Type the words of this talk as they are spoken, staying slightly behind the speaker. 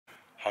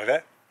Hi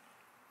there,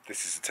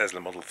 this is the Tesla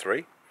Model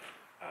 3.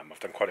 I've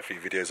done quite a few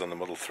videos on the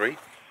Model 3.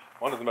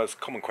 One of the most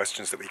common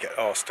questions that we get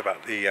asked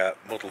about the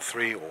Model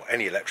 3, or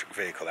any electric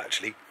vehicle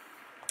actually,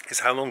 is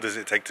how long does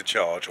it take to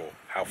charge, or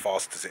how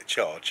fast does it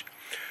charge?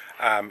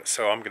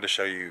 So I'm going to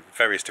show you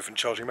various different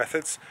charging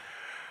methods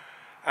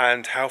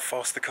and how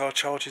fast the car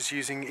charges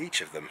using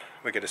each of them.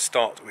 We're going to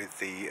start with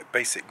the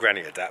basic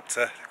granny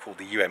adapter called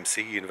the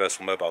UMC,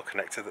 Universal Mobile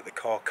Connector, that the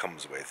car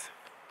comes with.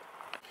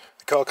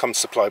 The car comes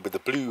supplied with the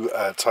blue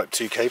Type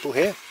 2 cable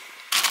here,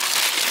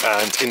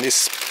 and in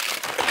this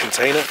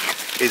container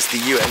is the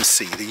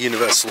UMC, the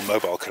Universal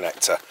Mobile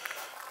Connector.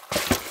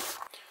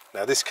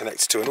 Now this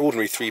connects to an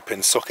ordinary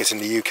 3-pin socket in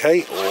the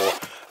UK,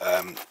 or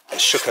a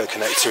Chrager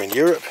connector in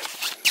Europe,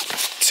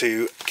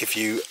 to give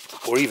you,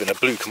 or even a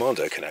blue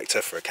Commando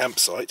connector for a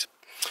campsite,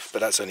 but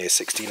that's only a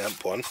 16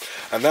 amp one,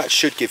 and that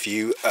should give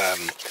you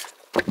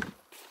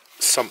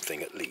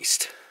something at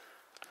least.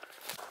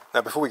 Now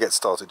before we get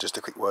started, just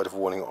a quick word of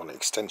warning on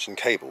extension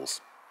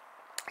cables.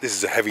 This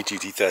is a heavy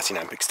duty 13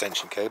 amp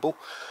extension cable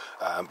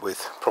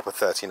with proper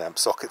 13 amp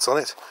sockets on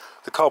it.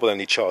 The car will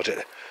only charge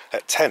it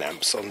at 10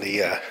 amps on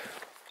the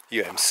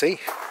UMC.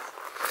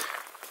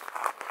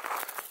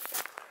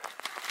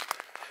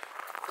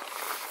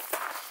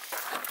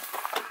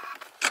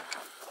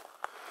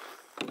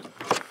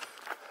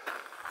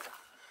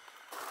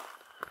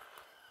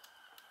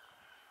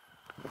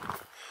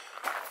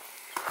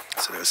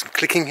 So there's some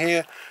clicking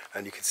here,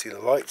 and you can see the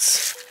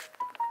lights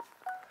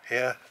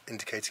here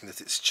indicating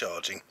that it's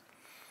charging.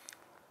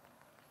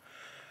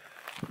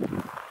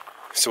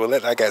 So we'll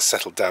let that get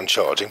settled down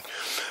charging.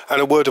 And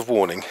a word of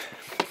warning,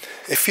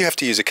 if you have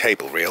to use a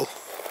cable reel,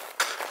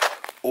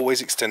 always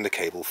extend the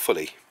cable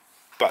fully.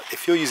 But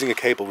if you're using a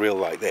cable reel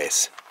like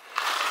this,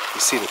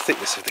 you see the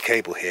thickness of the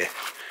cable here,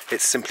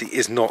 it simply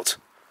is not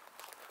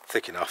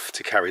thick enough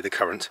to carry the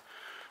current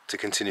to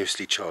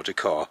continuously charge a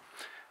car.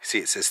 You see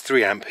it says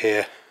 3 amp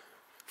here,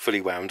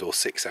 fully wound, or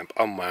 6 amp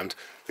unwound.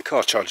 The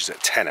car charges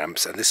at 10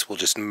 amps and this will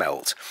just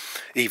melt.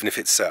 Even if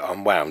it's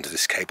unwound,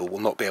 this cable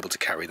will not be able to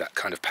carry that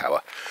kind of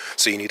power.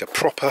 So you need a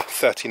proper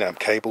 13 amp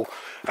cable,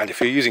 and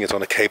if you're using it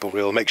on a cable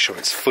reel, make sure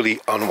it's fully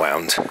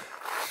unwound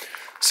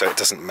so it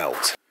doesn't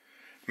melt.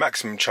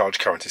 Maximum charge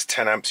current is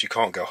 10 amps, you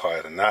can't go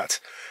higher than that,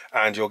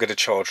 and you'll get a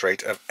charge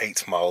rate of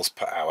 8 miles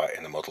per hour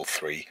in the Model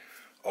 3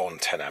 on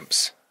 10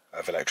 amps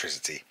of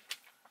electricity.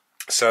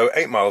 So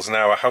 8 miles an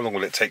hour, how long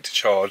will it take to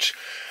charge?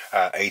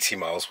 80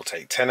 miles will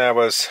take 10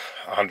 hours,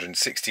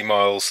 160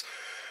 miles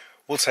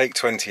will take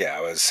 20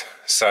 hours,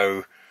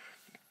 so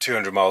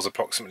 200 miles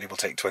approximately will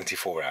take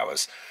 24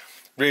 hours.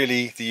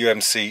 Really, the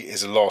UMC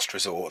is a last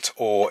resort,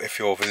 or if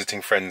you're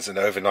visiting friends and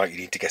overnight you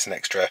need to get an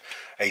extra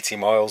 80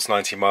 miles,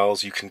 90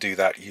 miles, you can do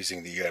that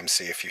using the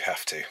UMC if you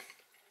have to.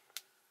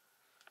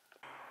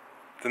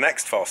 The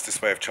next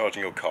fastest way of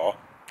charging your car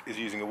is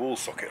using a wall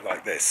socket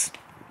like this,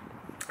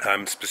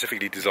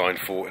 specifically designed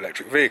for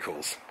electric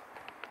vehicles.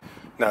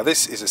 Now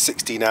this is a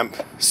 16 amp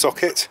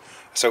socket,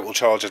 so it will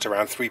charge at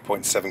around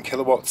 3.7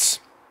 kilowatts,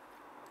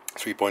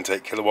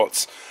 3.8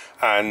 kilowatts,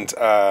 and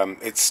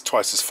it's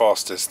twice as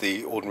fast as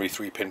the ordinary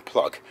 3-pin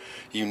plug.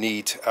 You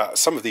need,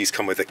 some of these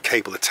come with a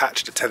cable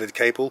attached, a tethered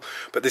cable,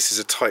 but this is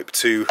a Type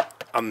 2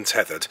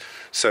 untethered,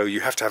 so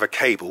you have to have a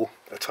cable,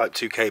 a Type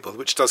 2 cable,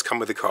 which does come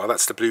with the car.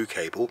 That's the blue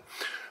cable.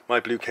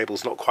 My blue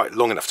cable's not quite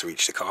long enough to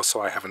reach the car,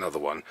 so I have another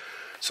one.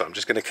 So I'm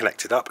just going to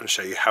connect it up and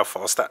show you how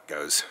fast that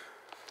goes.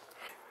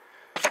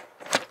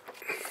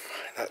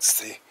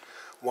 That's the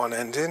one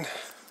end in.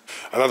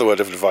 Another word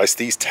of advice,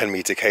 these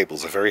 10-meter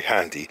cables are very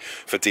handy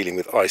for dealing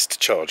with iced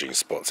charging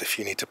spots. If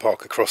you need to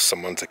park across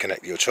someone to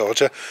connect your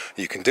charger,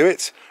 you can do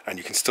it, and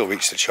you can still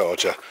reach the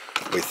charger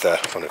with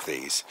one of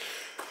these.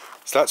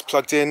 So that's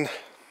plugged in,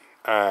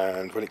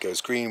 and when it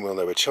goes green we'll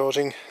know we're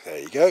charging. There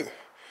you go.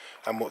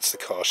 And what's the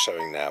car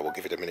showing now? We'll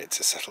give it a minute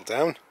to settle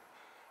down.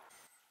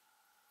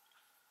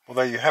 Well,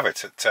 there you have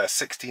it. At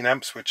 16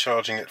 amps we're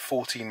charging at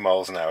 14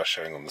 miles an hour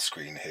showing on the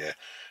screen here.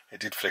 It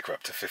did flicker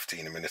up to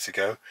 15 a minute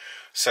ago,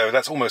 so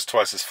that's almost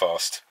twice as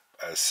fast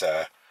as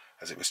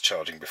it was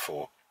charging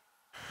before.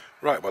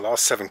 Right, well our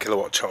 7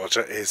 kilowatt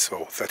charger is,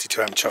 or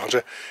 32 amp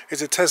charger,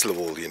 is a Tesla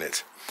wall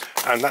unit,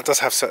 and that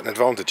does have certain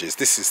advantages.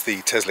 This is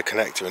the Tesla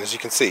connector, and as you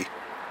can see,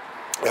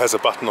 it has a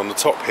button on the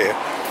top here.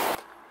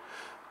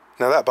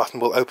 Now that button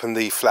will open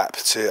the flap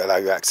to allow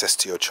you access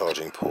to your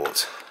charging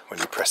port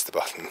when you press the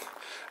button,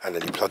 and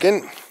then you plug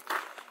in.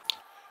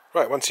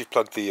 Right, once you've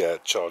plugged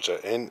the charger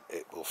in,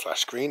 it will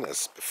flash green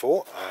as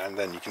before, and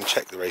then you can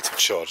check the rate of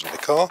charge in the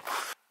car.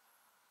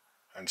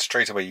 And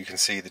straight away you can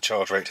see the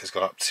charge rate has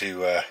gone up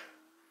to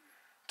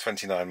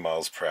 29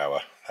 miles per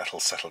hour. That'll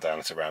settle down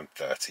at around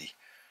 30.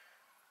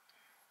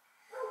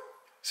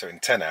 So in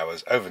 10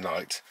 hours,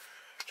 overnight,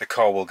 the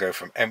car will go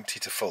from empty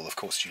to full. Of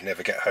course, you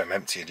never get home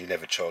empty and you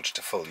never charge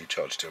to full. You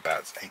charge to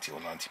about 80 or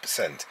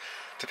 90%,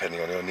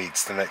 depending on your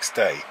needs the next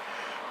day.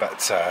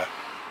 But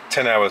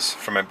 10 hours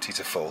from empty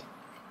to full.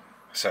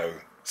 So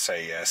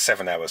say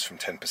 7 hours from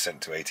 10%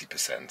 to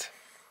 80%.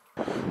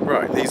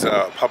 Right, these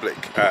are public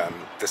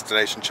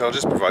destination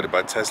chargers provided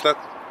by Tesla.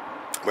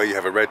 Where you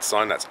have a red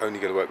sign, that's only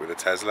going to work with a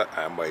Tesla,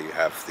 and where you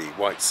have the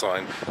white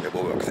sign, it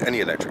will work with any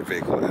electric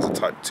vehicle that has a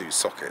Type 2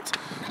 socket.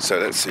 So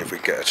let's see if we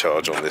get a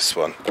charge on this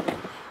one.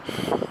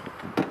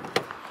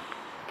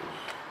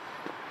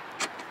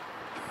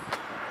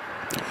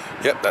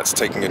 Yep, that's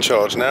taking a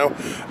charge now,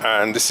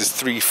 and this is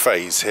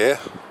 3-phase here.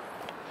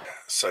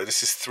 So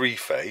this is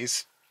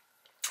 3-phase,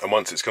 and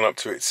once it's gone up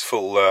to its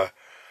full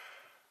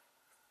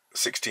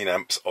 16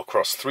 amps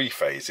across 3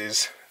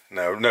 phases.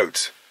 Now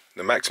note,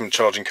 the maximum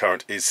charging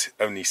current is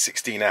only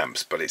 16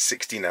 amps, but it's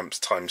 16 amps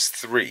times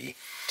 3.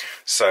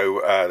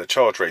 So the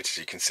charge rate, as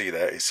you can see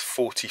there, is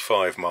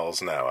 45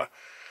 miles an hour.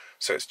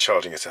 So it's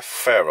charging at a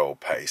fair old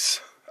pace.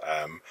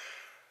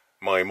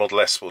 My Model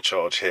S will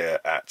charge here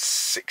at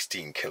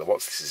 16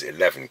 kilowatts. This is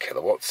 11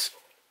 kilowatts.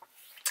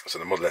 So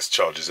the Model S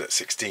charges at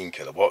 16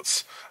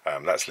 kilowatts.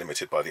 That's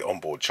limited by the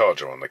onboard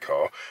charger on the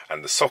car.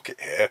 And the socket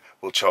here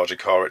will charge a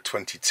car at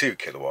 22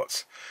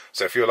 kilowatts.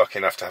 So if you're lucky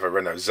enough to have a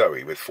Renault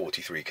Zoe with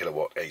 43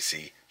 kilowatt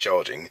AC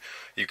charging,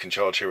 you can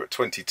charge here at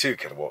 22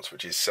 kilowatts,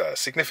 which is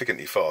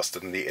significantly faster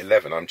than the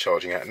 11 I'm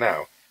charging at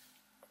now.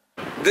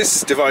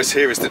 This device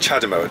here is the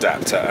Chademo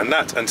adapter, and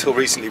that until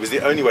recently was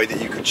the only way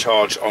that you could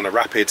charge on a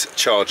rapid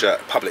charger,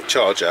 public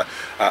charger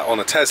on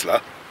a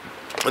Tesla,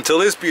 until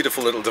this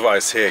beautiful little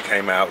device here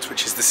came out,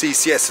 which is the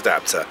CCS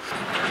adapter.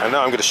 And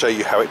now I'm going to show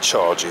you how it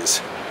charges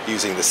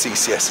using the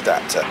CCS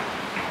adapter.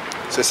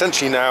 So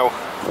essentially now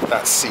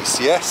that's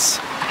CCS.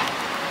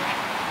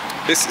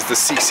 This is the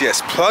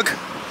CCS plug,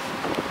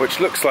 which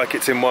looks like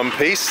it's in one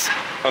piece,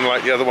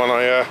 unlike the other one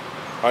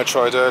I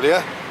tried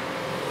earlier.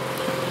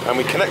 And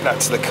we connect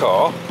that to the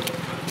car,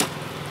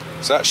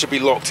 so that should be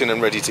locked in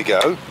and ready to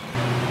go.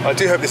 I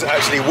do hope this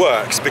actually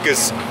works,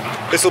 because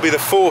this will be the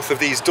 4th of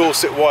these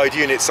Dorset wide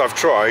units I've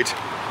tried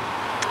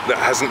that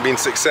hasn't been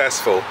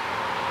successful.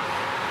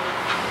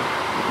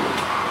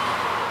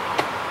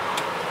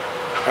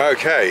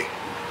 Okay.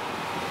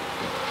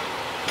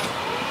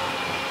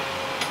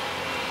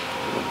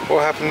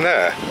 What happened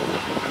there?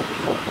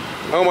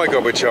 Oh my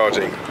god, we're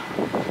charging.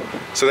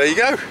 So there you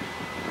go.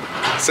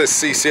 It says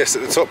CCS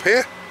at the top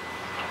here.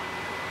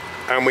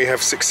 And we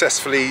have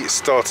successfully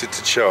started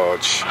to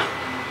charge.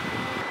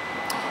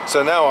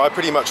 So now I'm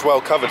pretty much well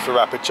covered for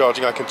rapid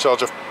charging. I can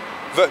charge off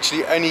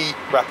virtually any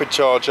rapid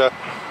charger.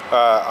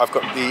 I've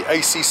got the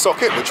AC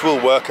socket, which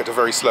will work at a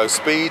very slow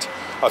speed.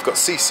 I've got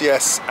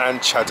CCS and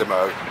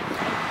Chademo.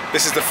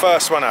 This is the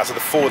first one out of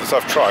the 4 that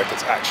I've tried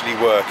that's actually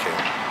working.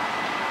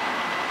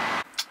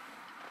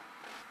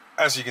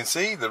 As you can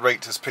see, the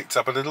rate has picked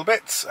up a little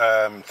bit.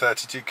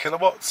 32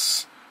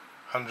 kilowatts,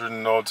 100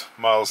 and odd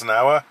miles an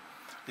hour.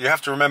 You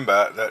have to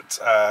remember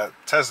that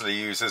Tesla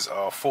users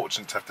are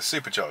fortunate to have the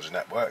Supercharger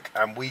network,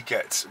 and we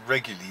get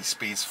regularly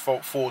speeds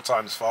 4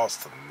 times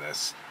faster than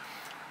this.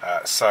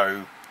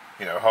 So,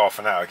 you know, half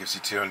an hour gives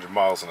you 200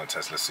 miles on a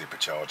Tesla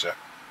Supercharger.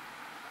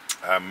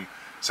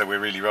 So we're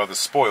really rather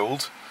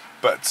spoiled,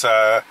 but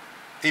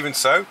even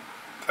so,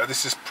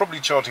 this is probably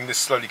charging this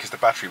slowly because the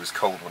battery was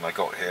cold when I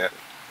got here,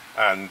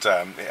 and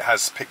it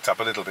has picked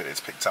up a little bit.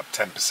 It's picked up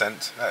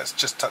 10%. It's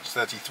just touched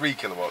 33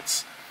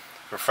 kilowatts.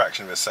 For a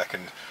fraction of a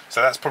second,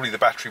 so that's probably the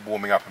battery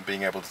warming up and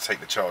being able to take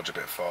the charge a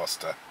bit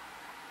faster.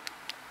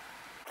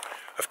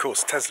 Of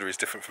course, Tesla is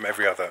different from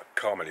every other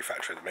car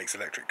manufacturer that makes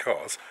electric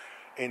cars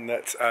in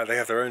that they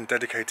have their own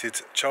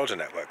dedicated charger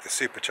network, the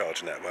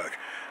Supercharger network,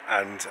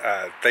 and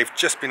they've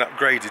just been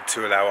upgraded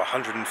to allow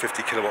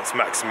 150 kilowatts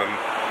maximum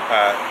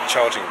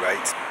charging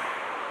rate,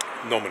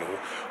 nominal,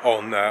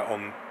 on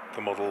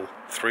the Model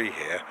 3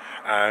 here,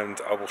 and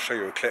I will show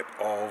you a clip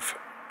of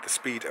the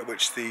speed at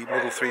which the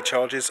Model 3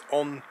 charges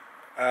on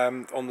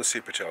the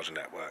Supercharger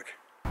network.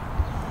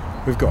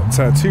 We've got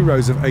 2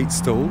 rows of 8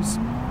 stalls,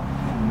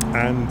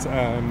 and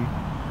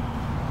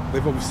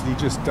they've obviously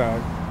just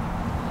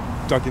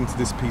dug into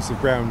this piece of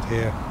ground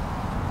here.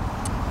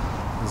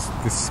 There's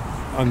this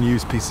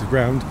unused piece of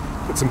ground,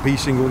 put some pea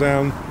shingle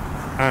down,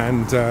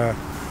 and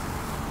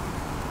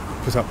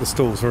put up the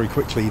stalls very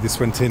quickly. This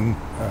went in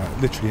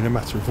literally in a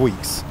matter of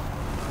weeks.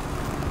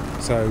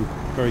 So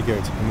very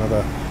good.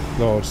 Another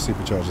large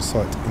Supercharger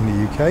site in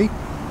the UK.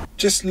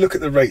 Just look at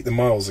the rate the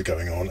miles are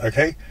going on,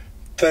 okay?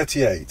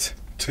 38,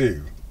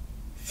 2,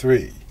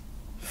 3,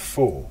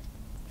 4,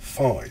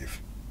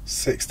 5,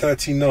 6,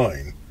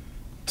 39,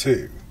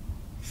 2,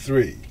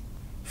 3,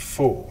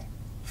 4,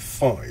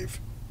 5,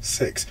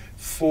 6,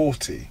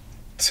 40,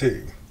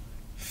 2,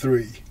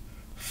 3,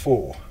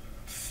 4,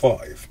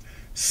 5,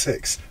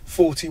 6,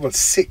 41,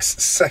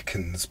 6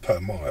 seconds per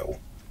mile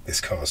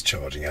this car's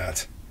charging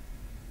at.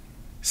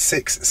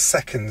 6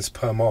 seconds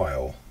per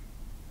mile.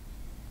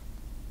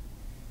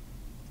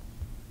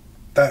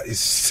 That is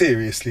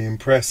seriously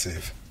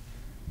impressive.